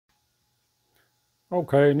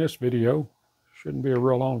Okay, in this video, shouldn't be a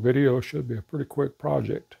real long video, it should be a pretty quick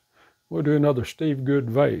project. We'll do another Steve Good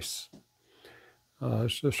vase.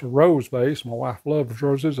 It's just a rose vase. My wife loves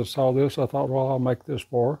roses. I saw this, I thought, well, I'll make this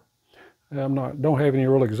for her. Don't have any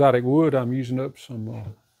real exotic wood. I'm using up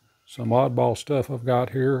some oddball stuff I've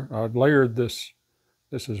got here. I've layered this.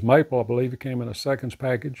 This is maple, I believe. It came in a seconds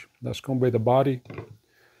package. That's going to be the body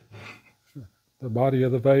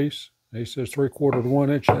of the vase. He says 3/4 to 1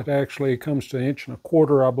 inch. It actually comes to 1.25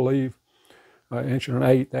 inches, I believe, 1.125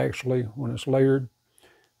 inches actually when it's layered.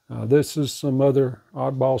 This is some other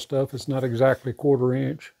oddball stuff. It's not exactly 1/4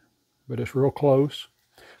 inch, but it's real close.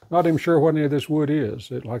 Not even sure what any of this wood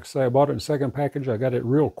is. Like I say, I bought it in second package. I got it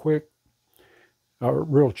real quick,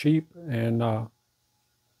 real cheap, and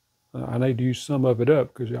I need to use some of it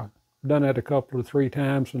up because I've done that a couple or 3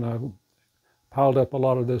 times, and I've piled up a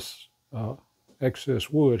lot of this excess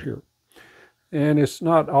wood here. And it's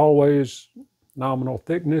not always nominal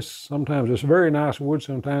thickness. Sometimes it's very nice wood,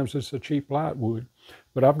 sometimes it's a cheap light wood.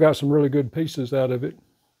 But I've got some really good pieces out of it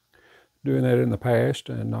doing that in the past,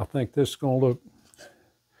 and I think this is going to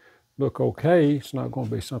look okay. It's not going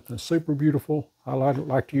to be something super beautiful. I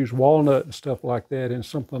like to use walnut and stuff like that in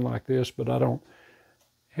something like this, but I don't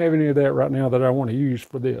have any of that right now that I want to use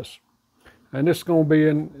for this. And this is going to be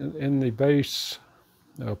in the vase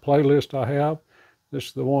playlist I have. This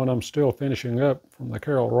is the one I'm still finishing up from the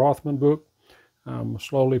Carol Rothman book. I'm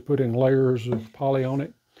slowly putting layers of poly on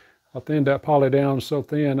it. I thinned that poly down so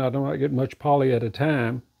thin I don't get much poly at a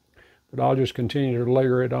time, but I'll just continue to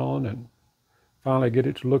layer it on and finally get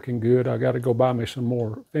it to looking good. I got to go buy me some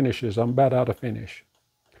more finishes. I'm about out of finish.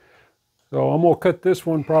 So I'm going to cut this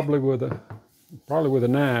one probably with a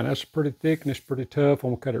 9. That's pretty thick and it's pretty tough.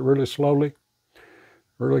 I'm going to cut it really slowly,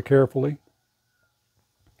 really carefully.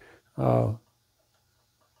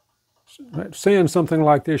 Seeing something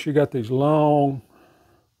like this, you got these long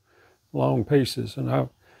pieces, and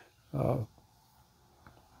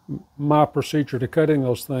my procedure to cutting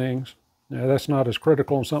those things, now that's not as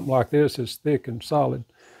critical on something like this. It's thick and solid,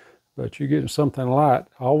 but you're getting something light.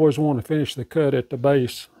 I always want to finish the cut at the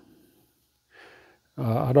base.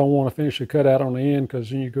 I don't want to finish the cut out on the end because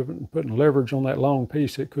then you're putting leverage on that long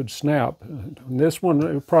piece. It could snap. And this one,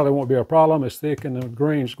 it probably won't be a problem. It's thick and the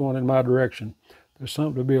grain's going in my direction. There's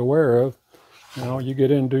something to be aware of. Now you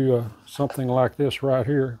get into something like this right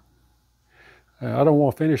here. I don't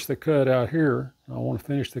want to finish the cut out here. I want to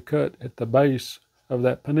finish the cut at the base of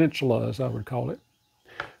that peninsula, as I would call it.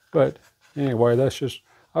 But anyway, that's just,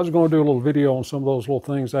 I was going to do a little video on some of those little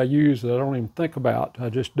things I use that I don't even think about.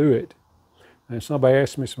 I just do it. And somebody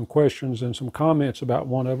asked me some questions and some comments about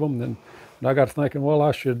one of them, and I got to thinking, well,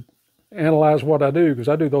 I should analyze what I do because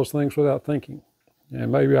I do those things without thinking.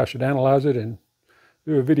 And maybe I should analyze it and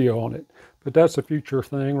do a video on it. But that's a future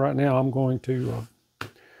thing. Right now I'm going to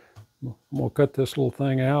cut this little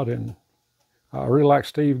thing out, and I really like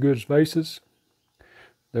Steve Good's vases.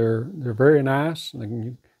 They're very nice.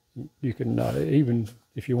 And you can even,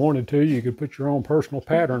 if you wanted to, you could put your own personal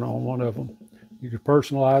pattern on one of them. You could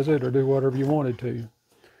personalize it or do whatever you wanted to.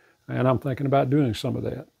 And I'm thinking about doing some of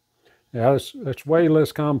that. Yeah, it's way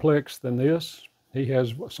less complex than this. He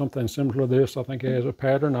has something similar to this. I think he has a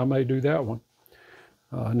pattern. I may do that one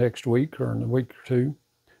next week or in a week or 2.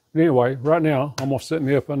 But anyway, right now, I'm going to set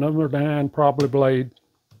me up a number 9 probably blade,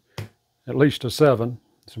 at least a 7.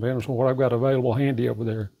 It depends on what I've got available handy over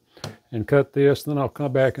there. And cut this, then I'll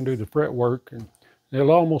come back and do the fretwork. And it'll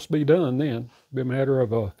almost be done then. It'll be a matter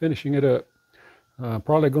of finishing it up.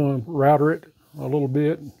 Probably going to router it a little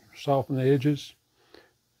bit, soften the edges,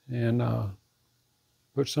 and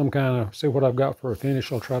put some kind of, see what I've got for a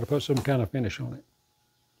finish. I'll try to put some kind of finish on it.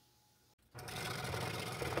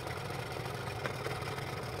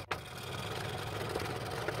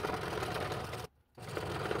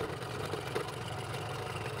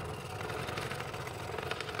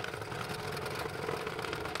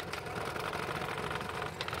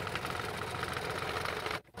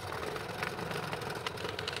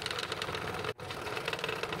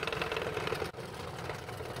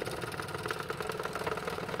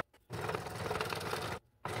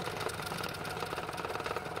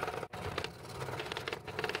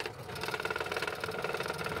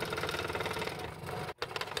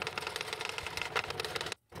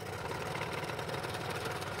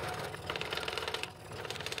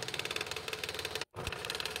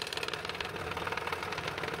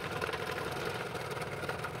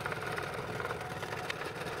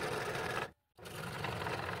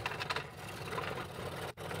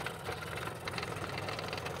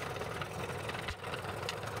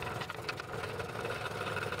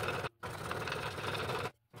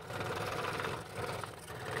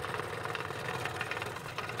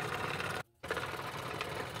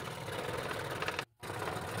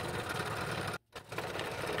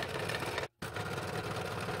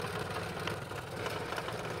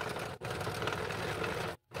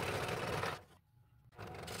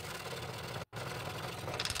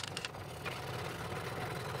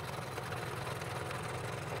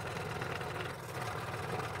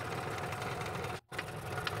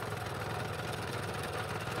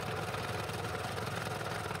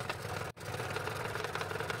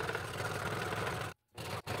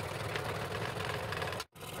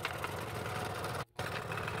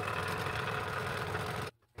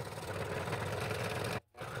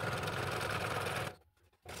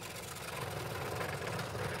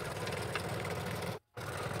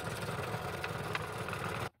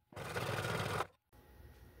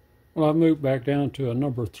 Well, I've moved back down to a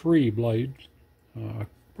number 3 blade. I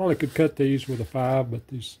probably could cut these with a 5, but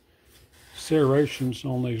these serrations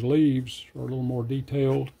on these leaves are a little more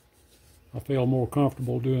detailed. I feel more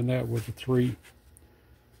comfortable doing that with the 3. You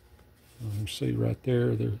can see right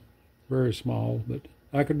there, they're very small, but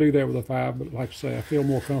I could do that with a 5, but like I say, I feel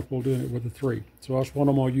more comfortable doing it with a 3. So that's what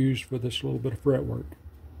I'm going to use for this little bit of fretwork.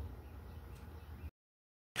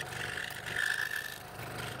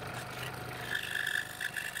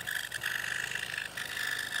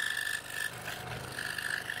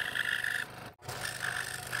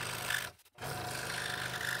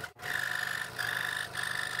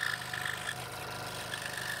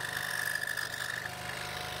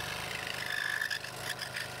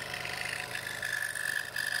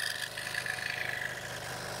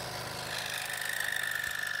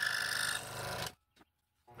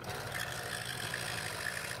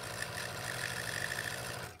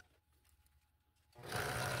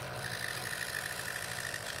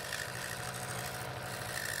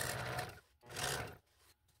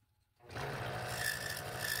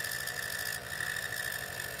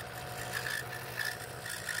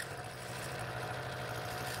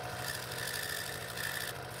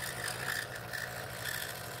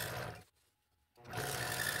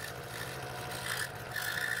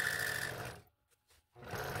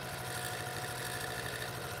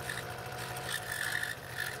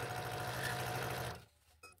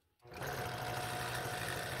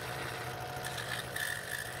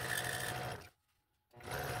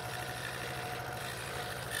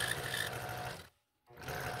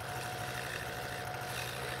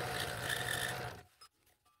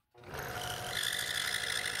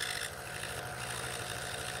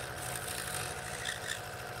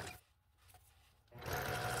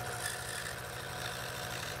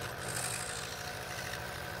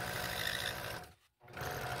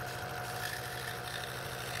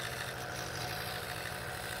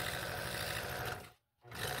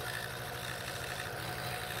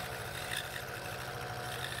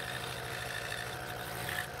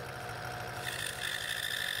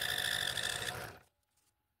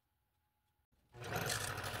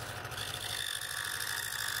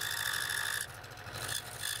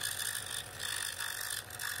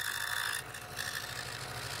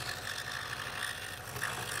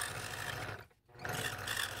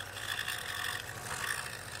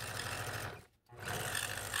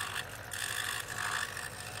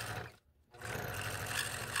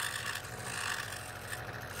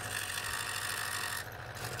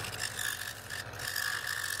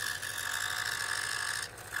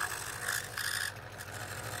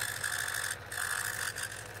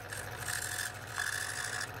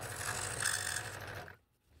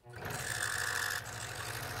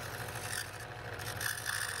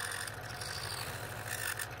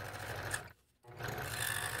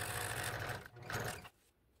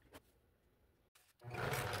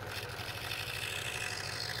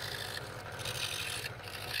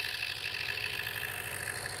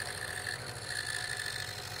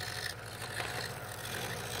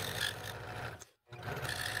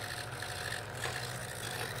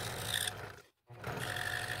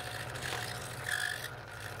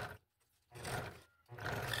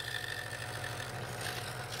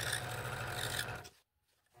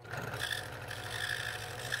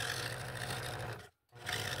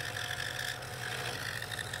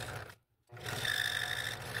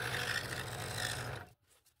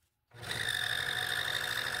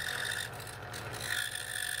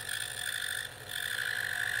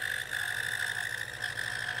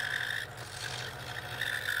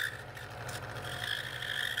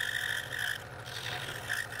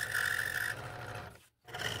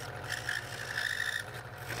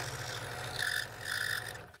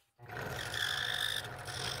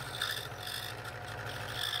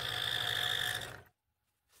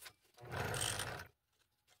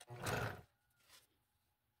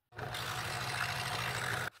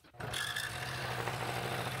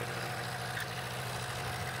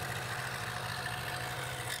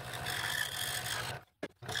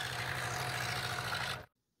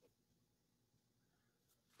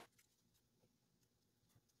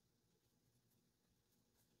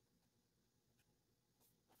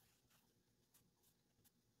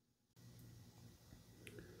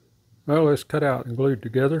 Well, it's cut out and glued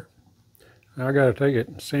together. Now I got to take it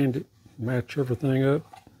and sand it, match everything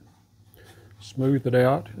up, smooth it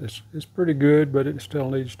out. It's pretty good, but it still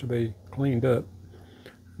needs to be cleaned up.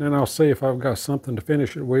 Then I'll see if I've got something to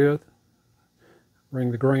finish it with.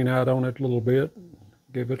 Bring the grain out on it a little bit,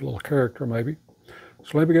 give it a little character maybe.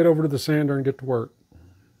 So let me get over to the sander and get to work.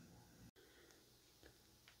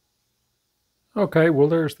 Okay, well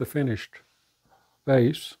there's the finished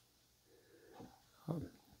vase.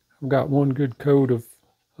 I've got one good coat of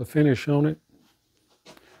finish on it.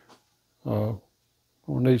 I'll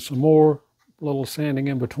need some more, a little sanding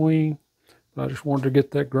in between. But I just wanted to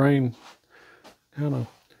get that grain kind of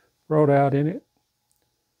brought out in it.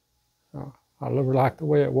 I really like the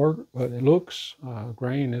way it worked, but it looks,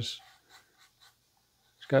 grain is,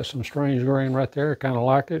 it's got some strange grain right there. I kind of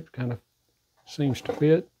like it, kind of seems to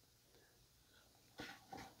fit.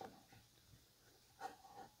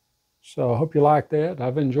 So I hope you like that.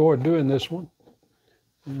 I've enjoyed doing this one.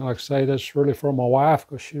 And like I say, that's really for my wife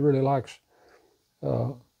because she really likes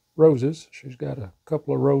roses. She's got a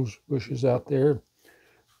couple of rose bushes out there.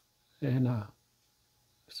 And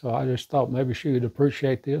so I just thought maybe she would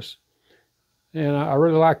appreciate this. And I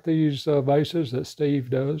really like these vases that Steve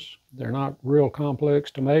does. They're not real complex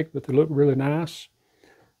to make, but they look really nice.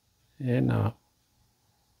 And I'm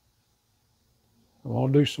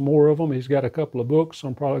going to do some more of them. He's got a couple of books.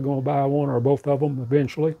 I'm probably going to buy one or both of them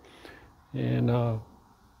eventually. And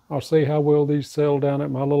I'll see how well these sell down at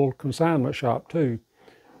my little consignment shop too.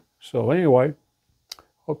 So anyway,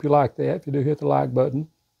 hope you like that. If you do, hit the like button.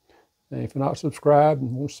 And if you're not subscribed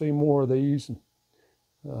and want to see more of these,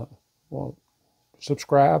 well,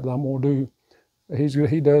 subscribe. I'm going to do,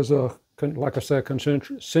 he does a, like I said,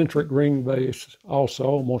 concentric ring vase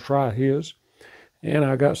also. I'm going to try his. And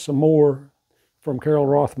I got some more from Carol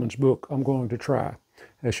Rothman's book I'm going to try.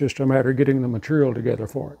 It's just a matter of getting the material together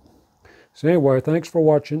for it. So anyway, thanks for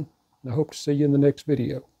watching. I hope to see you in the next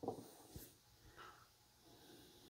video.